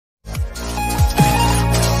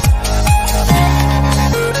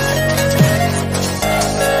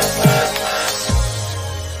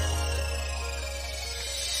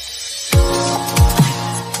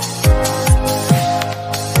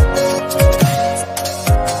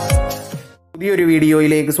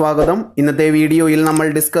വീഡിയോയിലേക്ക് സ്വാഗതം. ഇന്നത്തെ വീഡിയോയിൽ നമ്മൾ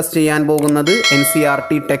ഡിസ്കസ് ചെയ്യാൻ പോകുന്നത്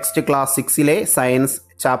NCERT text class 6ലെ science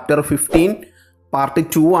chapter 15 part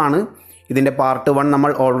 2 ആണ്. ഇതിൻ്റെ പാർട്ട് 1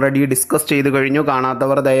 നമ്മൾ ഓൾറെഡി ഡിസ്കസ് ചെയ്ത് കഴിഞ്ഞു.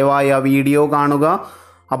 കാണാത്തവർ ദയവായി ആ വീഡിയോ കാണുക.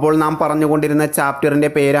 അപ്പോൾ നാം പറഞ്ഞുകൊണ്ടിരുന്ന ചാപ്റ്ററിൻ്റെ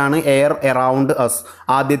പേരാണ് എയർ എറൗണ്ട് അസ്.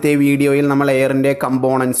 ആദ്യത്തെ വീഡിയോയിൽ നമ്മൾ എയറിൻ്റെ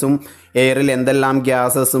കമ്പോണൻസും എയറിൽ എന്തെല്ലാം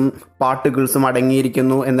ഗ്യാസസും പാർട്ടിക്കിൾസും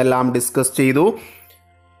അടങ്ങിയിരിക്കുന്നു എന്നെല്ലാം ഡിസ്കസ് ചെയ്തു.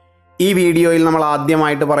 ഈ വീഡിയോയിൽ നമ്മൾ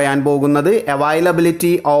ആദ്യമായിട്ട് പറയാൻ പോകുന്നത്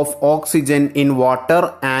availability of oxygen in water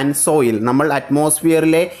and soil. നമ്മൾ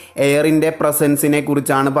അറ്റ്മോസ്ഫിയറിലെ എയറിൻ്റെ പ്രസൻസിനെ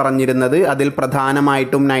കുറിച്ചാണ് പറഞ്ഞിരുന്നത്. അതിൽ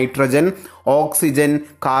പ്രധാനമായിട്ടും നൈട്രജൻ, ഓക്സിജൻ,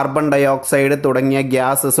 കാർബൺ ഡയോക്സൈഡ് തുടങ്ങിയ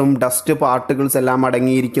ഗ്യാസസും ഡസ്റ്റ് പാർട്ടിക്കിൾസ് എല്ലാം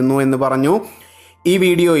അടങ്ങിയിരിക്കുന്നു എന്ന് പറഞ്ഞു. ഈ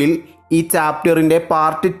വീഡിയോയിൽ ഈ ചാപ്റ്ററിൻ്റെ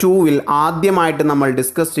പാർട്ട് 2-ൽ ആദ്യമായിട്ട് നമ്മൾ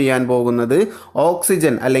ഡിസ്കസ് ചെയ്യാൻ പോകുന്നത്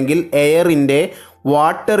ഓക്സിജൻ അല്ലെങ്കിൽ എയറിൻ്റെ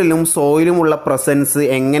വാട്ടറിലും സോയിലുമുള്ള പ്രസൻസ്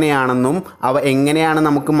എങ്ങനെയാണെന്നും അവ എങ്ങനെയാണ്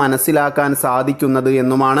നമുക്ക് മനസ്സിലാക്കാൻ സാധിക്കുന്നത്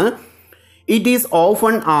എന്നുമാണ്. It is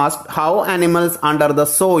often asked how animals under the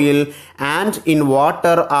soil and in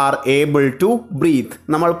water are able to breathe.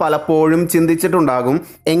 നമ്മൾ പലപ്പോഴും ചിന്തിച്ചിട്ടുണ്ടാകും,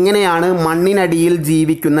 എങ്ങനെയാണ് മണ്ണിനടിയിൽ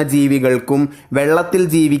ജീവിക്കുന്ന ജീവികൾക്കും വെള്ളത്തിൽ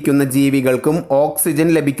ജീവിക്കുന്ന ജീവികൾക്കും ഓക്സിജൻ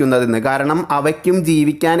ലഭിക്കുന്നതെന്ന്. കാരണം അവയ്ക്കും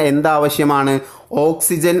ജീവിക്കാൻ എന്താവശ്യമാണ്?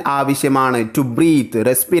 ഓക്സിജൻ ആവശ്യമാണ്. ടു ബ്രീത്ത്,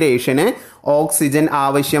 റെസ്പിറേഷന് ഓക്സിജൻ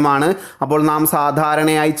ആവശ്യമാണ്. അപ്പോൾ നാം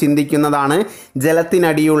സാധാരണയായി ചിന്തിക്കുന്നതാണ്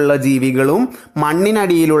ജലത്തിനടിയിലുള്ള ജീവികളും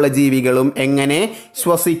മണ്ണിനടിയിലുള്ള ജീവികളും എങ്ങനെ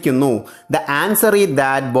ശ്വസിക്കുന്നു. The answer is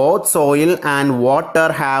that both soil and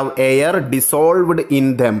water have air dissolved in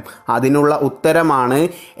them. അതിനുള്ള ഉത്തരമാണ്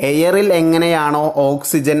എയറിൽ എങ്ങനെയാണോ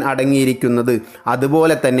ഓക്സിജൻ അടങ്ങിയിരിക്കുന്നത്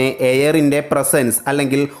അതുപോലെ തന്നെ എയറിൻ്റെ പ്രസൻസ്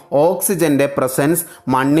അല്ലെങ്കിൽ ഓക്സിജൻ്റെ പ്രസൻസ്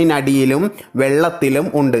മണ്ണിനടിയിലും വെള്ളത്തിലും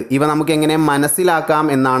ഉണ്ട്. ഇവ നമുക്ക് എങ്ങനെ മനസ്സിലാക്കാം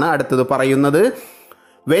എന്നാണ് അടുത്തത് പറയുന്നത്.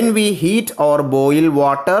 When we heat or boil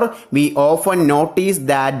water, we often notice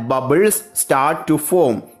that bubbles start to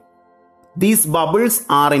form. These bubbles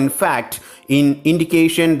are in fact in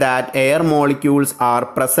indication that air molecules are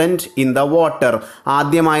present in the water.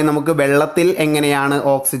 ആദ്യമായി നമുക്ക് വെള്ളത്തിൽ എങ്ങനെയാണ്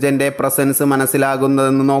ഓക്സിജന്റെ പ്രസൻസ്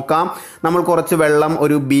മനസ്സിലാകുന്നതെന്ന് നോക്കാം. നമ്മൾ കുറച്ച് വെള്ളം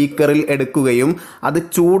ഒരു ബീക്കറിൽ എടുക്കുകയും അത്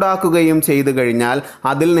ചൂടാക്കുകയും ചെയ്തു കഴിഞ്ഞാൽ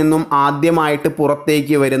അതിൽ നിന്നും ആദ്യമായിട്ട്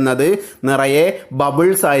പുറത്തേക്ക് വരുന്നത് നിറയെ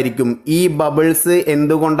ബബിൾസ് ആയിരിക്കും. ഈ ബബിൾസ്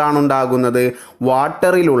എന്തുകൊണ്ടാണ് ഉണ്ടാകുന്നത്?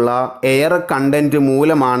 വാട്ടറിലുള്ള എയർ കണ്ടന്റ്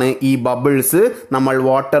മൂലമാണ് ഈ ബബിൾസ് നമ്മൾ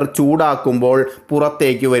വാട്ടർ ചൂടാക്കുമ്പോൾ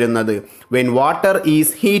പുറത്തേക്ക് വരുന്നത്. When water is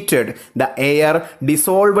heated, the air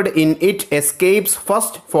dissolved in it escapes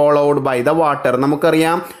first, followed by the water.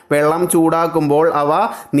 നമുക്കറിയാം, വെള്ളം ചൂടാക്കുമ്പോൾ അവ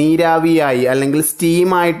നീരാവിയായി അല്ലെങ്കിൽ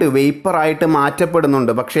സ്റ്റീമായിട്ട് വേപ്പറായിട്ട്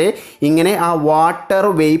മാറ്റപ്പെടുന്നുണ്ട്. പക്ഷേ ഇങ്ങനെ ആ വാട്ടർ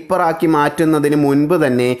വേപ്പറാക്കി മാറ്റുന്നതിന് മുൻപ്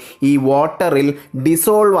തന്നെ ഈ വാട്ടറിൽ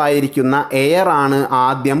ഡിസോൾവ് ആയിരിക്കുന്ന എയർ ആണ്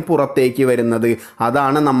ആദ്യം പുറത്തേക്ക് വരുന്നത്.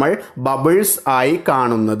 അതാണ് നമ്മൾ ബബിൾസ് ആയി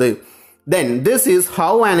കാണുന്നത്. Then this is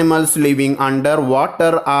how animals living under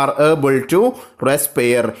water are able to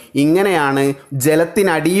respire. ഇങ്ങനെയാണ്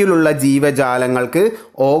ജലത്തിനടിയിലുള്ള ജീവജാലങ്ങൾക്ക്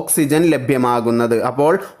ഓക്സിജൻ ലഭ്യമാകുന്നത്.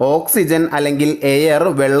 അപ്പോൾ ഓക്സിജൻ അല്ലെങ്കിൽ എയർ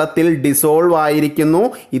വെള്ളത്തിൽ ഡിസോൾവ് ആയിരിക്കുന്നു.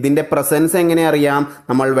 ഇതിൻ്റെ പ്രസൻസ് എങ്ങനെ അറിയാം?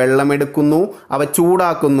 നമ്മൾ വെള്ളമെടുക്കുന്നു, അവ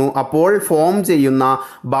ചൂടാക്കുന്നു, അപ്പോൾ ഫോം ചെയ്യുന്ന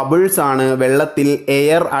ബബിൾസ് ആണ് വെള്ളത്തിൽ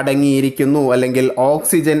എയർ അടങ്ങിയിരിക്കുന്നു അല്ലെങ്കിൽ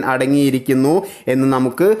ഓക്സിജൻ അടങ്ങിയിരിക്കുന്നു എന്ന്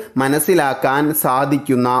നമുക്ക് മനസ്സിലാക്കാൻ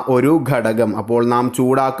സാധിക്കുന്ന ഒരു ഘടകം. അപ്പോൾ നാം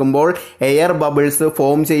ചൂടാക്കുമ്പോൾ എയർ ബബിൾസ്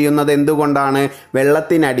ഫോം ചെയ്യുന്നത് എന്തുകൊണ്ടാണ്?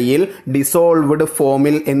 വെള്ളത്തിനടിയിൽ ഡിസോൾവ്ഡ്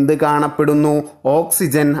ഫോമിൽ എന്ത് കാണപ്പെടുന്നു?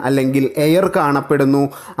 ഓക്സിജൻ അല്ലെങ്കിൽ എയർ കാണപ്പെടുന്നു.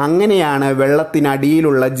 അങ്ങനെയാണ്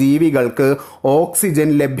വെള്ളത്തിനടിയിലുള്ള ജീവികൾക്ക് ഓക്സിജൻ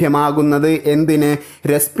ലഭ്യമാകുന്നത്. എന്തിന്?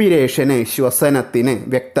 റെസ്പിറേഷന്, ശ്വസനത്തിന്.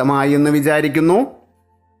 വ്യക്തമായി എന്ന് വിചാരിക്കുന്നു.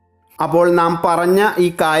 അപ്പോൾ നാം പറഞ്ഞ ഈ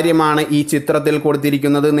കാര്യമാണ് ഈ ചിത്രത്തിൽ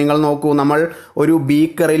കൊടുത്തിരിക്കുന്നത്. നിങ്ങൾ നോക്കൂ, നമ്മൾ ഒരു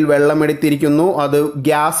ബീക്കറിൽ വെള്ളമെടുത്തിരിക്കുന്നു. അത്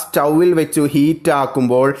ഗ്യാസ് സ്റ്റൗവിൽ വെച്ച് ഹീറ്റ്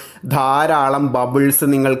ആക്കുമ്പോൾ ധാരാളം ബബിൾസ്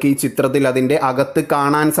നിങ്ങൾക്ക് ഈ ചിത്രത്തിൽ അതിൻ്റെ അകത്ത്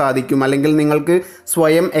കാണാൻ സാധിക്കും. അല്ലെങ്കിൽ നിങ്ങൾക്ക്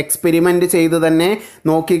സ്വയം എക്സ്പെരിമെൻ്റ് ചെയ്ത് തന്നെ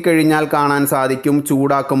നോക്കിക്കഴിഞ്ഞാൽ കാണാൻ സാധിക്കും.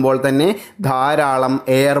 ചൂടാക്കുമ്പോൾ തന്നെ ധാരാളം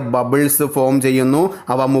എയർ ബബിൾസ് ഫോം ചെയ്യുന്നു.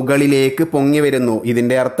 അവ മുകളിലേക്ക് പൊങ്ങി വരുന്നു.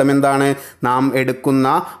 ഇതിൻ്റെ അർത്ഥം എന്താണ്? നാം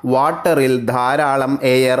എടുക്കുന്ന വാട്ടറിൽ ധാരാളം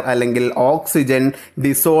എയർ അല്ലെങ്കിൽ ഓക്സിജൻ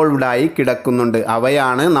ഡിസോൾവ്ഡ് ആയി കിടക്കുന്നുണ്ട്.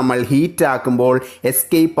 അവയാണ് നമ്മൾ ഹീറ്റ് ആക്കുമ്പോൾ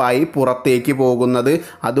എസ്കേപ്പായി പുറത്തേക്ക് പോകുന്നത്.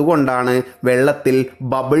 അതുകൊണ്ടാണ് വെള്ളത്തിൽ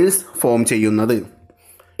ബബിൾസ് ഫോം ചെയ്യുന്നത്.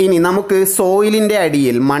 ഇനി നമുക്ക് സോയിലിൻ്റെ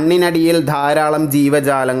അടിയിൽ, മണ്ണിനടിയിൽ ധാരാളം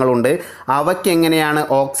ജീവജാലങ്ങളുണ്ട്. അവയ്ക്ക് എങ്ങനെയാണ്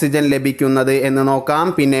ഓക്സിജൻ ലഭിക്കുന്നത് എന്ന് നോക്കാം.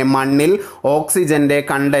 പിന്നെ മണ്ണിൽ ഓക്സിജന്റെ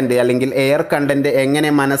കണ്ടന്റ് അല്ലെങ്കിൽ എയർ കണ്ടന്റ് എങ്ങനെ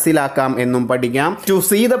മനസ്സിലാക്കാം എന്നും പഠിക്കാം. To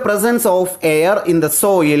see the presence of air in the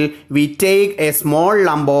soil we take A small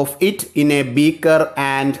lamb of it in A beaker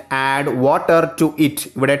and add water to it.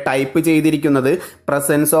 ഇവിടെ ടൈപ്പ് ചെയ്തിരിക്കുന്നത്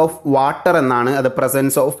പ്രസൻസ് ഓഫ് വാട്ടർ എന്നാണ്. അത്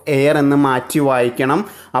presence of air എന്ന് മാറ്റി വായിക്കണം.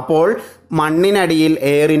 അപ്പോൾ മണ്ണിനടിയിൽ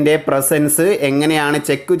എയറിൻ്റെ presence എങ്ങനെയാണ്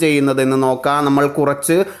ചെക്ക് ചെയ്യുന്നതെന്ന് നോക്കാം. നമ്മൾ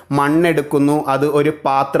കുറച്ച് മണ്ണെടുക്കുന്നു, അത് ഒരു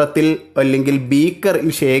പാത്രത്തിൽ അല്ലെങ്കിൽ ബീക്കറിൽ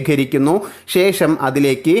ശേഖരിക്കുന്നു, ശേഷം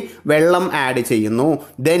അതിലേക്ക് വെള്ളം ആഡ് ചെയ്യുന്നു.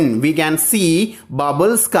 Then we can see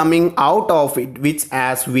bubbles coming out of it which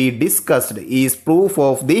as we discussed is proof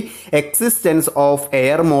of the existence of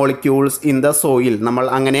air molecules in the soil. നമ്മൾ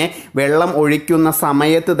അങ്ങനെ വെള്ളം ഒഴിക്കുന്ന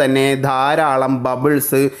സമയത്ത് തന്നെ ധാരാളം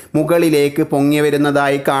ബബിൾസ് മുകളിലേക്ക് പൊങ്ങി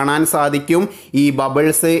വരുന്നതായി കാണാൻ സാധിക്കും. ഈ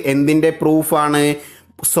ബബിൾസ് എന്തിൻ്റെ പ്രൂഫാണ്?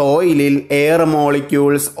 സോയിലിൽ എയർ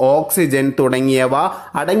മോളിക്യൂൾസ്, ഓക്സിജൻ തുടങ്ങിയവ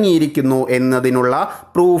അടങ്ങിയിരിക്കുന്നു എന്നതിനുള്ള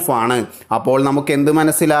പ്രൂഫാണ്. അപ്പോൾ നമുക്ക് എന്ത്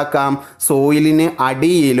മനസ്സിലാക്കാം? സോയിലിന്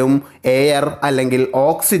അടിയിലും എയർ അല്ലെങ്കിൽ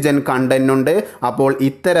ഓക്സിജൻ കണ്ടന്റ് ഉണ്ട്. അപ്പോൾ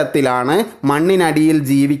ഇത്തരത്തിലാണ് മണ്ണിനടിയിൽ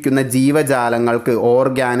ജീവിക്കുന്ന ജീവജാലങ്ങൾക്ക്,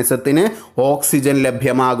 ഓർഗാനിസത്തിന് ഓക്സിജൻ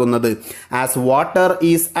ലഭ്യമാകുന്നത്. As water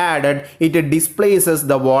is added it displaces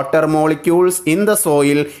the water molecules in the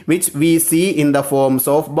soil which we see in the forms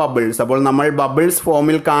of bubbles. അപ്പോൾ നമ്മൾ ബബിൾസ് ഫോമിൽ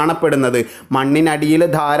കാണപ്പെടുന്നത്, മണ്ണിനടിയിൽ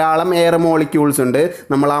ധാരാളം എയർ മോളിക്യൂൾസ് ഉണ്ട്.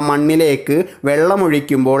 നമ്മൾ ആ മണ്ണിലേക്ക് വെള്ളം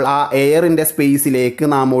ഒഴിക്കുമ്പോൾ ആ എയറിൻ്റെ സ്പേസിലേക്ക്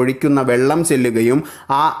നാം ഒഴിക്കുന്ന വെള്ളം ചെല്ലുകയും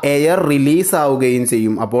ആ എയർ റിലീസ് ആവുകയും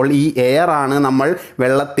ചെയ്യും. അപ്പോൾ ഈ എയർ ആണ് നമ്മൾ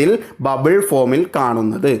വെള്ളത്തിൽ ബബിൾ ഫോമിൽ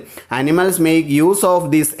കാണുന്നത്. Animals make use of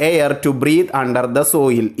this air to breath under the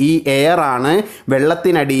soil. ഈ എയർ ആണ്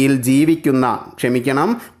വെള്ളത്തിനടിയിൽ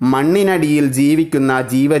മണ്ണിനടിയിൽ ജീവിക്കുന്ന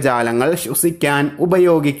ജീവജാലങ്ങൾ ശ്വസിക്കാൻ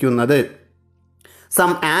ഉപയോഗിക്കുന്നത്.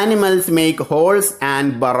 Some animals make holes and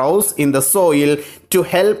burrows in the soil to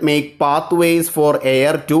help make pathways for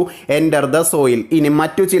air to enter the soil. ഇനി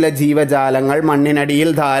മറ്റു ചില ജീവജാലങ്ങൾ മണ്ണിനടിയിൽ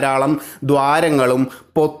ധാരാളം ദ്വാരങ്ങളും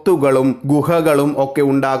പൊത്തുകളും ഗുഹകളും ഒക്കെ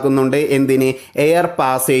ഉണ്ടാക്കുന്നുണ്ട്. എന്തിന്? എയർ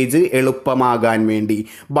പാസേജ് എളുപ്പമാകാൻ വേണ്ടി.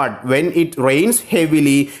 But when it rains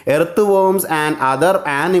heavily earth worms and other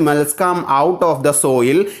animals come out of the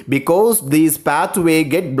soil because these pathways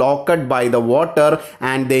get blocked by the water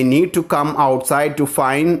and they need to come outside to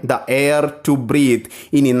find the air to breathe.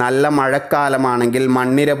 ഇനി നല്ല മഴക്കാലമാണെങ്കിൽ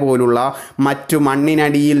മണ്ണിര പോലുള്ള മറ്റു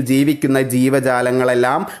മണ്ണിനടിയിൽ ജീവിക്കുന്ന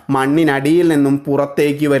ജീവജാലങ്ങളെല്ലാം മണ്ണിനടിയിൽ നിന്നും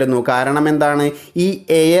പുറത്തേക്ക് വരുന്നു. കാരണം എന്താണ്? ഈ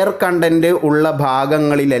എയർ കണ്ടന്റ് ഉള്ള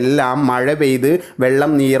ഭാഗങ്ങളിലെല്ലാം മഴ പെയ്ത്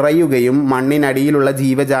വെള്ളം നിറയുകയും മണ്ണിനടിയിലുള്ള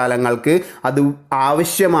ജീവജാലങ്ങൾക്ക് അത്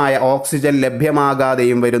ആവശ്യമായ ഓക്സിജൻ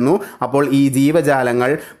ലഭ്യമാകാതെയും വരുന്നു. അപ്പോൾ ഈ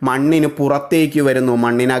ജീവജാലങ്ങൾ മണ്ണിന് പുറത്തേക്ക് വരുന്നു,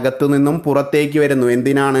 മണ്ണിനകത്തു നിന്നും പുറത്തേക്ക് വരുന്നു.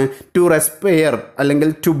 എന്തിനാണ്? ടു റെസ്പയർ അല്ലെങ്കിൽ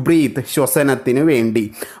ടു ബ്രീത്ത്, ശ്വസനത്തിന് വേണ്ടി.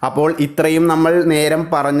 അപ്പോൾ ഇത്രയും നമ്മൾ നേരം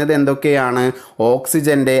പറഞ്ഞത് എന്തൊക്കെയാണ്?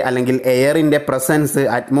 ഓക്സിജന്റെ അല്ലെങ്കിൽ എയറിൻ്റെ പ്രസൻസ്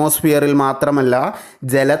അറ്റ്മോസ്ഫിയറിൽ മാത്രമല്ല,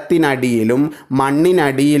 ജലത്തിനടിയിലും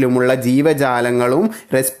മണ്ണിനടിയിലുമുള്ള ജീവജാലങ്ങളും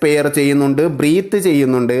റെസ്പയർ ചെയ്യുന്നുണ്ട്, ബ്രീത്ത്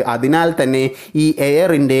ചെയ്യുന്നുണ്ട്. അതിനാൽ തന്നെ ഈ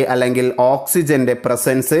എയറിൻ്റെ അല്ലെങ്കിൽ ഓക്സിജന്റെ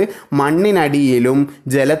പ്രസൻസ് മണ്ണിനടിയിലും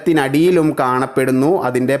ജലത്തിനടിയിലും കാണപ്പെടുന്നു.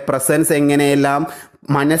 അതിൻ്റെ പ്രസൻസ് എങ്ങനെയെല്ലാം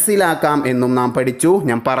മനസ്സിലാക്കാം എന്നും നാം പഠിച്ചു.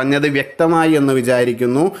 ഞാൻ പറഞ്ഞത് വ്യക്തമായി എന്ന്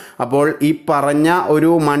വിചാരിക്കുന്നു. അപ്പോൾ ഈ പറഞ്ഞ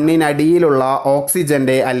ഒരു മണ്ണിനടിയിലുള്ള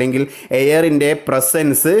ഓക്സിജന്റെ അല്ലെങ്കിൽ എയറിൻ്റെ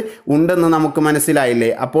പ്രസൻസ് ഉണ്ടെന്ന് നമുക്ക് മനസ്സിലായില്ലേ?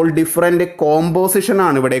 അപ്പോൾ ഡിഫറെൻ്റ്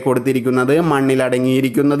കോമ്പോസിഷനാണ് ഇവിടെ കൊടുത്തിരിക്കുന്നത്. മണ്ണിൽ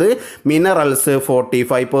അടങ്ങിയിരിക്കുന്നത് minerals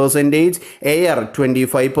 45%, air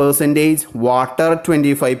 25%, water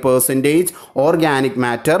 25%, organic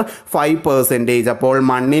matter 5%. അപ്പോൾ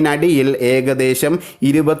മണ്ണിനടിയിൽ ഏകദേശം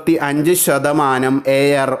 25%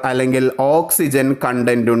 എയർ അല്ലെങ്കിൽ ഓക്സിജൻ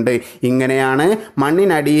കണ്ടന്റ് ഉണ്ട്. ഇങ്ങനെയാണ്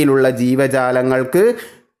മണ്ണിനടിയിലുള്ള ജീവജാലങ്ങൾക്ക്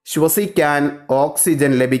ശ്വസിക്കാൻ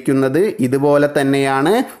ഓക്സിജൻ ലഭിക്കുന്നത്. ഇതുപോലെ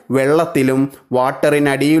തന്നെയാണ് വെള്ളത്തിലും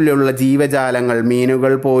വാട്ടറിനടിയിലുള്ള ജീവജാലങ്ങൾ,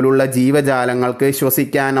 മീനുകൾ പോലുള്ള ജീവജാലങ്ങൾക്ക്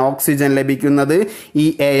ശ്വസിക്കാൻ ഓക്സിജൻ ലഭിക്കുന്നത്. ഈ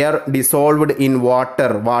എയർ ഡിസോൾവ്ഡ് ഇൻ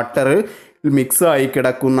വാട്ടർ മിക്സായി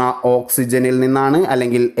കിടക്കുന്ന ഓക്സിജനിൽ നിന്നാണ്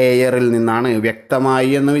അല്ലെങ്കിൽ എയറിൽ നിന്നാണ്. വ്യക്തമായി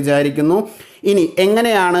എന്ന് വിചാരിക്കുന്നു. ഇനി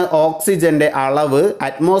എങ്ങനെയാണ് ഓക്സിജന്റെ അളവ്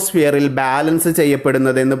അറ്റ്മോസ്ഫിയറിൽ ബാലൻസ്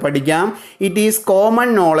ചെയ്യപ്പെടുന്നതെന്ന് പഠിക്കാം. It is common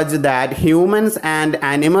knowledge that humans and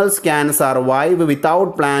animals can survive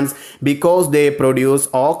without plants because they produce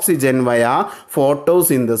oxygen വയ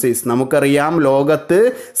ഫോട്ടോസിന്തസിസ്. നമുക്കറിയാം, ലോകത്ത്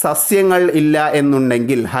സസ്യങ്ങൾ ഇല്ല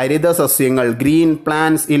എന്നുണ്ടെങ്കിൽ, ഹരിത സസ്യങ്ങൾ ഗ്രീൻ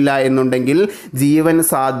പ്ലാന്റ്സ് ഇല്ല എന്നുണ്ടെങ്കിൽ ജീവൻ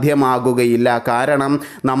സാധ്യമാകുകയില്ല. കാരണം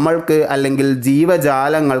നമ്മൾക്ക് അല്ലെങ്കിൽ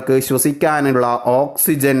ജീവജാലങ്ങൾക്ക് ശ്വസിക്കാനുള്ള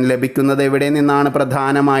ഓക്സിജൻ ലഭിക്കുന്നത് എവിടെ നിന്നാണ്?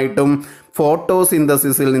 പ്രധാനമായിട്ടും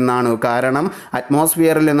ഫോട്ടോസിന്തസിസിൽ നിന്നാണ്. കാരണം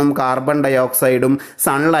അറ്റ്മോസ്ഫിയറിൽ നിന്നും carbon dye ഓക്സൈഡും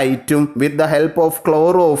സൺലൈറ്റും with the help of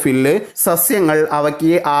chlorophyll സസ്യങ്ങൾ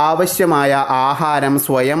അവയ്ക്ക് ആവശ്യമായ ആഹാരം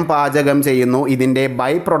സ്വയം പാചകം ചെയ്യുന്നു. ഇതിൻ്റെ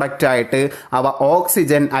ബൈ പ്രൊഡക്റ്റ് ആയിട്ട് അവ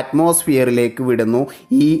ഓക്സിജൻ അറ്റ്മോസ്ഫിയറിലേക്ക് വിടുന്നു.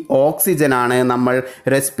 ഈ ഓക്സിജനാണ് നമ്മൾ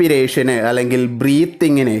റെസ്പിറേഷന് അല്ലെങ്കിൽ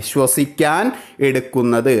ബ്രീത്തിങ്ങിന് ശ്വസിക്കാൻ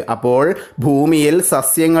എടുക്കുന്നത്. അപ്പോൾ ഭൂമിയിൽ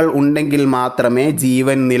സസ്യങ്ങൾ ഉണ്ടെങ്കിൽ മാത്രമേ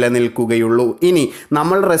ജീവൻ നിലനിൽക്കുകയുള്ളൂ. ഇനി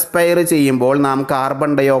നമ്മൾ റെസ്പയർ ചെയ്യുമ്പോൾ നാം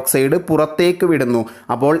കാർബൺ ഡൈ ഓക്സൈഡ് പുറത്തേക്ക് വിടുന്നു.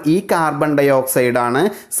 അപ്പോൾ ഈ കാർബൺ ഡൈ ഓക്സൈഡാണ്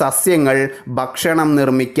സസ്യങ്ങൾ ഭക്ഷണം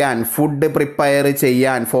നിർമ്മിക്കാൻ, ഫുഡ് പ്രിപ്പയർ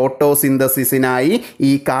ചെയ്യാൻ, ഫോട്ടോസിന്തസിസിനായി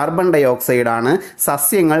ഈ കാർബൺ ഡൈ ഓക്സൈഡാണ്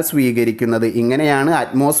സസ്യങ്ങൾ സ്വീകരിക്കുന്നത്. ഇങ്ങനെയാണ്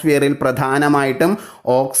അറ്റ്മോസ്ഫിയറിൽ പ്രധാനമായിട്ടും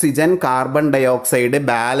oxygen carbon dye oxide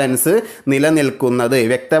balance നിലനിൽക്കുന്നത്.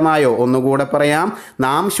 വ്യക്തമായോ? ഒന്നുകൂടെ പറയാം.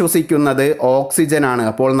 നാം ശ്വസിക്കുന്നത് ഓക്സിജനാണ്.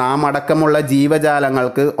 അപ്പോൾ നാം അടക്കമുള്ള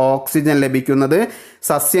ജീവജാലങ്ങൾക്ക് ഓക്സിജൻ ലഭിക്കുന്നത്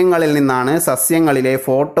സസ്യങ്ങളിൽ നിന്നാണ്. സസ്യങ്ങളിലെ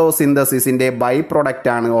ഫോട്ടോസിന്തസിസിൻ്റെ ബൈ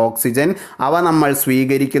പ്രൊഡക്റ്റാണ് ഓക്സിജൻ. അവ നമ്മൾ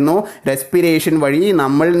സ്വീകരിക്കുന്നു. റെസ്പിറേഷൻ വഴി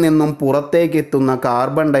നമ്മളിൽ നിന്നും പുറത്തേക്ക് എത്തുന്ന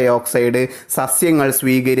കാർബൺ ഡൈ ഓക്സൈഡ് സസ്യങ്ങൾ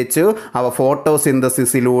സ്വീകരിച്ചു അവ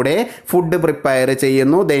ഫോട്ടോസിന്തസിസിലൂടെ ഫുഡ് പ്രിപ്പയർ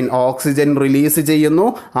ചെയ്യുന്നു. ദെൻ ഓക്സിജൻ റിലീസ് ചെയ്യുന്നു.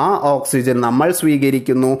 ആ ഓക്സിജൻ നമ്മൾ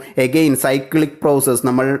സ്വീകരിക്കുന്നു. എഗെയിൻ സൈക്ലിക് പ്രോസസ്,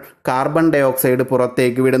 നമ്മൾ കാർബൺ ഡൈ ഓക്സൈഡ്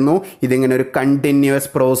പുറത്തേക്ക് വിടുന്നു. ഇതിങ്ങനെ ഒരു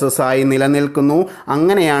കണ്ടിന്യൂസ് പ്രോസസ്സായി നിലനിൽക്കുന്നു.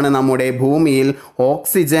 അങ്ങനെയാണ് നമ്മുടെ ഭൂമിയിൽ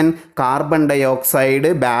oxygen carbon dye oxide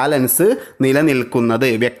balance നിലനിൽക്കുന്നത്.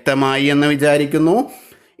 വ്യക്തമായി എന്ന് വിചാരിക്കുന്നു.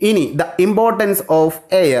 ഇനി ദ ഇമ്പോർട്ടൻസ് ഓഫ്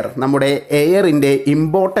എയർ, നമ്മുടെ എയറിൻ്റെ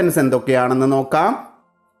ഇമ്പോർട്ടൻസ് എന്തൊക്കെയാണെന്ന് നോക്കാം.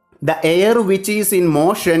 The air which is in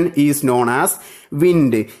motion is known as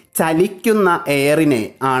wind. ചലിക്കുന്ന എയറിനെ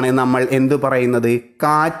ആണ് നമ്മൾ എന്തു പറയുന്നത്?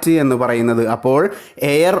 കാറ്റ് എന്ന് പറയുന്നത്. അപ്പോൾ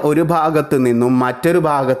എയർ ഒരു ഭാഗത്ത് നിന്നും മറ്റൊരു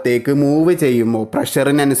ഭാഗത്തേക്ക് മൂവ് ചെയ്യുമ്പോൾ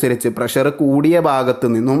പ്രഷറിനനുസരിച്ച് പ്രഷർ കൂടിയ ഭാഗത്ത്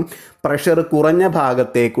നിന്നും പ്രഷർ കുറഞ്ഞ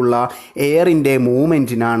ഭാഗത്തേക്കുള്ള എയറിൻ്റെ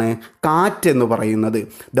മൂവ്മെൻറ്റിനാണ് കാറ്റ് എന്ന് പറയുന്നത്.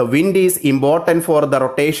 The wind is important for the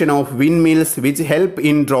rotation of wind mills which help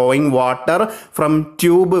in drawing water from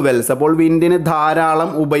tube Wells. അപ്പോൾ വിൻഡിന്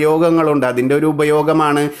ധാരാളം ഉപയോഗങ്ങളുണ്ട്. അതിൻ്റെ ഒരു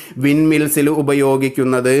ഉപയോഗമാണ് വിൻഡ് മിൽസിൽ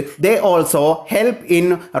ഉപയോഗിക്കുന്നത്. They also help in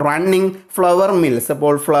running flour mills.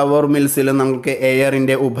 അപ്പോൾ ഫ്ലവർ മിൽസിൽ നമുക്ക്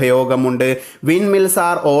എയറിൻ്റെ ഉപയോഗമുണ്ട്. Wind mills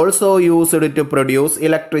are also used to produce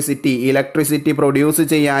electricity. Electricity produce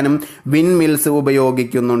ചെയ്യാനും വിൻഡ് മിൽസ്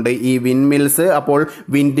ഉപയോഗിക്കുന്നുണ്ട്. ഈ വിൻഡ് മിൽസ് അപ്പോൾ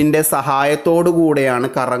വിൻഡിൻ്റെ സഹായത്തോടു കൂടെയാണ്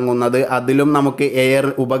കറങ്ങുന്നത്. അതിലും നമുക്ക് air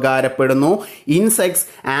ഉപകാരപ്പെടുന്നു. Insects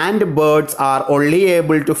and birds are only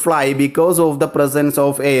able to fly because of the presence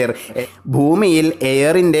of air. ഭൂമിയിൽ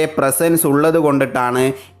എയറിൻ്റെ പ്രസൻസ് ഉള്ളത് കൊണ്ടിട്ടാണ്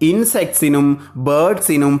ഇൻസെക്ട്സിനും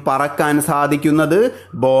ബേർഡ്സിനും പറക്കാൻ സാധിക്കുന്നത്.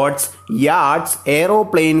 Boats, യാട്ട്സ്,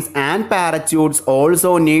 aeroplanes and പാരച്യൂട്ട്സ്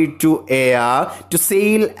also need to air to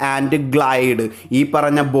sale and glide. ഈ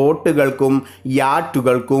പറഞ്ഞ ബോട്ടുകൾക്കും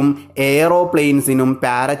യാട്ടുകൾക്കും എയറോപ്ലെയിൻസിനും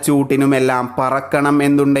പാരച്യൂട്ടിനും എല്ലാം പറക്കണം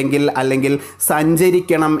എന്നുണ്ടെങ്കിൽ അല്ലെങ്കിൽ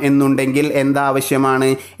സഞ്ചരിക്കണം എന്നുണ്ടെങ്കിൽ എന്താവശ്യമാണ്?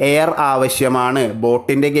 എയർ ആവശ്യമാണ്.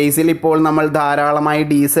 ബോട്ടിൻ്റെ കേസിൽ ഇപ്പോൾ നമ്മൾ ധാരാളമായി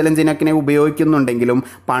ഡീസൽ എഞ്ചിനൊക്കെ ഉപയോഗിക്കുന്നുണ്ടെങ്കിലും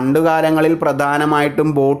പണ്ടുകാലങ്ങളിൽ പ്രധാനമായിട്ടും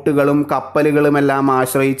ബോട്ടുകളും കപ്പലുകളുമെല്ലാം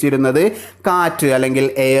ആശ്രയിച്ചിരുന്നത് കാറ്റ് അല്ലെങ്കിൽ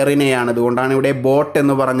എയറിനെയാണ്. അതുകൊണ്ടാണ് ഇവിടെ ബോട്ട്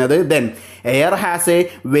എന്ന് പറഞ്ഞത്. Then air has A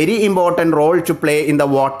very important role to play in the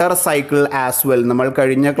water cycle as well. നമ്മൾ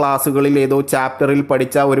കഴിഞ്ഞ ക്ലാസ്സുകളിൽ ഏതോ ചാപ്റ്ററിൽ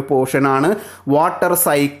പഠിച്ച ഒരു പോർഷനാണ് വാട്ടർ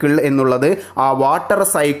സൈക്കിൾ എന്നുള്ളത്. ആ വാട്ടർ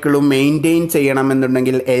സൈക്കിളും മെയിൻറ്റെയിൻ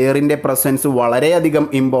ചെയ്യണമെന്നുണ്ടെങ്കിൽ എയറിൻ്റെ പ്രസൻസ് വളരെയധികം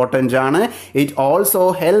ഇമ്പോർട്ടൻ്റ് ആണ്. It also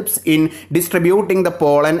helps in distributing the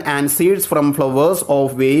pollen and seeds from flowers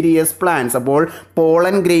of various plants. അപ്പോൾ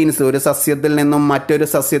പോളൻ ഗ്രെയിൻസ് ഒരു സസ്യത്തിൽ നിന്നും മറ്റൊരു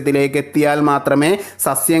സസ്യത്തിലേക്ക് എത്തിയാൽ മാത്രമേ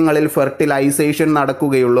സസ്യങ്ങളിൽ ഫെർട്ടിലൈസേഷൻ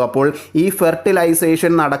നടക്കുകയുള്ളൂ. അപ്പോൾ ഈ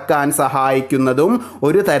ഫെർട്ടിലൈസേഷൻ നടക്കാൻ സഹായിക്കുന്നതും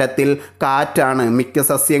ഒരു തരത്തിൽ കാറ്റാണ്. മിക്ക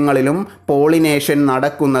സസ്യങ്ങളിലും പോളിനേഷൻ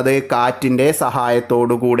നടക്കുന്നത് കാറ്റിൻ്റെ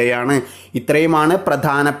സഹായത്തോടു കൂടെയാണ്. ഇത്രയുമാണ്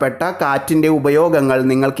പ്രധാനപ്പെട്ട കാറ്റിൻ്റെ ഉപയോഗങ്ങൾ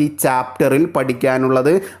നിങ്ങൾക്ക് ഈ ചാപ്റ്ററിൽ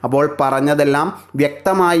പഠിക്കാനുള്ളത്. അപ്പോൾ പറഞ്ഞതെല്ലാം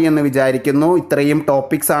വ്യക്തമായി എന്ന് വിചാരിക്കുന്നു. ഇത്രയും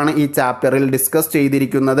ടോപ്പിക്സ് ആണ് ഈ ചാപ്റ്ററിൽ ഡിസ്കസ്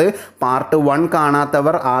ചെയ്തിരിക്കുന്നത്. പാർട്ട് 1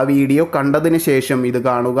 കാണാത്തവർ ആ വീഡിയോ കണ്ടതിന് ശേഷം ഇത്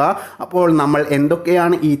കാണുക. അപ്പോൾ നമ്മൾ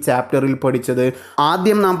എന്തൊക്കെയാണ് ഈ ചാപ്റ്ററിൽ പഠിച്ചത്?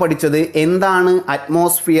 ആദ്യം നാം പഠിച്ചത് എന്താണ്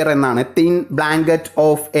അറ്റ്മോസ്ഫിയർ എന്നാണ്. തിൻ ബ്ലാങ്കറ്റ്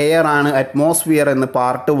ഓഫ് എയർ ആണ് അറ്റ്മോസ്ഫിയർ എന്ന്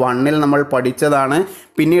പാർട്ട് 1 നമ്മൾ പഠിച്ചതാണ്.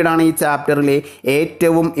 പിന്നീടാണ് ഈ ചാപ്റ്ററിലെ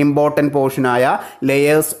ഏറ്റവും ഇമ്പോർട്ടൻറ്റ് പോർഷനായ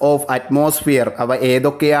ലെയേഴ്സ് ഓഫ് അറ്റ്മോസ്ഫിയർ അവ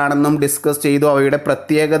ഏതൊക്കെയാണെന്നും ഡിസ്കസ് ചെയ്തു. അവയുടെ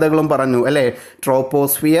പ്രത്യേകതകളും പറഞ്ഞു അല്ലേ.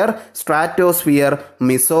 Troposphere, stratosphere,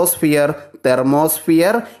 mesosphere,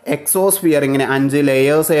 thermosphere, exosphere, ഇങ്ങനെ 5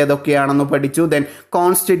 ലെയേഴ്സ് ഏതൊക്കെയാണെന്ന് പഠിച്ചു. ദെൻ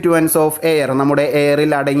കോൺസ്റ്റിറ്റ്യുവൻസ് ഓഫ് എയർ, നമ്മുടെ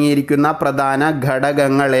എയറിൽ അടങ്ങിയിരിക്കുന്ന പ്രധാന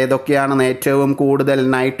ഘടകങ്ങൾ ഏതൊക്കെയാണെന്ന്, ഏറ്റവും കൂടുതൽ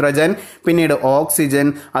നൈട്രജൻ, പിന്നീട് ഓക്സിജൻ,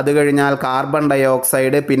 അത് കഴിഞ്ഞാൽ കാർബൺ ഡൈ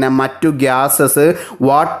ഓക്സൈഡ്, പിന്നെ മറ്റു gases,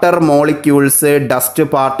 water molecules, dust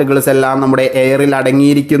particles എല്ലാം നമ്മുടെ എയറിൽ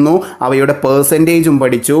അടങ്ങിയിരിക്കുന്നു. അവയുടെ പെർസെൻറ്റേജും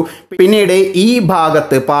പഠിച്ചു. പിന്നീട് ഈ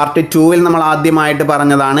ഭാഗത്ത് പാർട്ട് 2-ൽ നമ്മൾ ആദ്യമായിട്ട്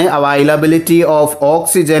പറഞ്ഞതാണ് availability of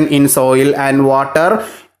oxygen in soil and water.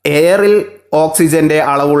 എയറിൽ ഓക്സിജന്റെ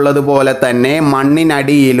അളവുള്ളതുപോലെ തന്നെ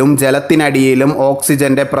മണ്ണിനടിയിലും ജലത്തിനടിയിലും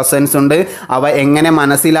ഓക്സിജന്റെ പ്രസൻസ് ഉണ്ട്. അവ എങ്ങനെ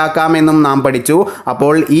മനസ്സിലാക്കാമെന്നും നാം പഠിച്ചു.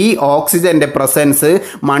 അപ്പോൾ ഈ ഓക്സിജന്റെ പ്രസൻസ്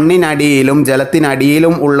മണ്ണിനടിയിലും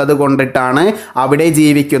ജലത്തിനടിയിലും ഉള്ളത് കൊണ്ടിട്ടാണ് അവിടെ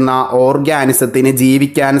ജീവിക്കുന്ന ഓർഗാനിസത്തിന്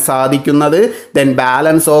ജീവിക്കാൻ സാധിക്കുന്നത്. Then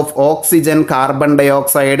balance of oxygen, carbon dye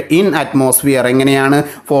oxide in atmosphere, എങ്ങനെയാണ്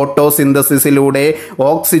ഫോട്ടോസിന്തസിസിലൂടെ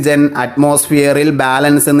ഓക്സിജൻ അറ്റ്മോസ്ഫിയറിൽ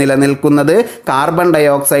ബാലൻസ് നിലനിൽക്കുന്നത്, കാർബൺ ഡൈ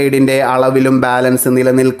ഓക്സൈഡിന്റെ അളവിൽ ബാലൻസ്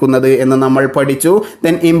നിലനിൽക്കുന്നത് എന്ന് നമ്മൾ പഠിച്ചു.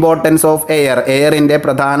 ദെൻ ഇമ്പോർട്ടൻസ് ഓഫ് എയർ, എയറിന്റെ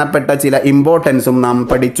പ്രധാനപ്പെട്ട ചില ഇമ്പോർട്ടൻസും നാം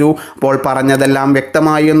പഠിച്ചു. അപ്പോൾ പറഞ്ഞതെല്ലാം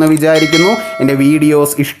വ്യക്തമായി എന്ന് വിചാരിക്കുന്നു. എൻ്റെ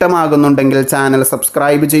വീഡിയോസ് ഇഷ്ടമാകുന്നുണ്ടെങ്കിൽ ചാനൽ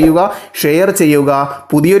സബ്സ്ക്രൈബ് ചെയ്യുക, ഷെയർ ചെയ്യുക.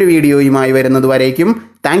 പുതിയൊരു വീഡിയോയുമായി വരുന്നത് വരേക്കും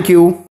താങ്ക് യു.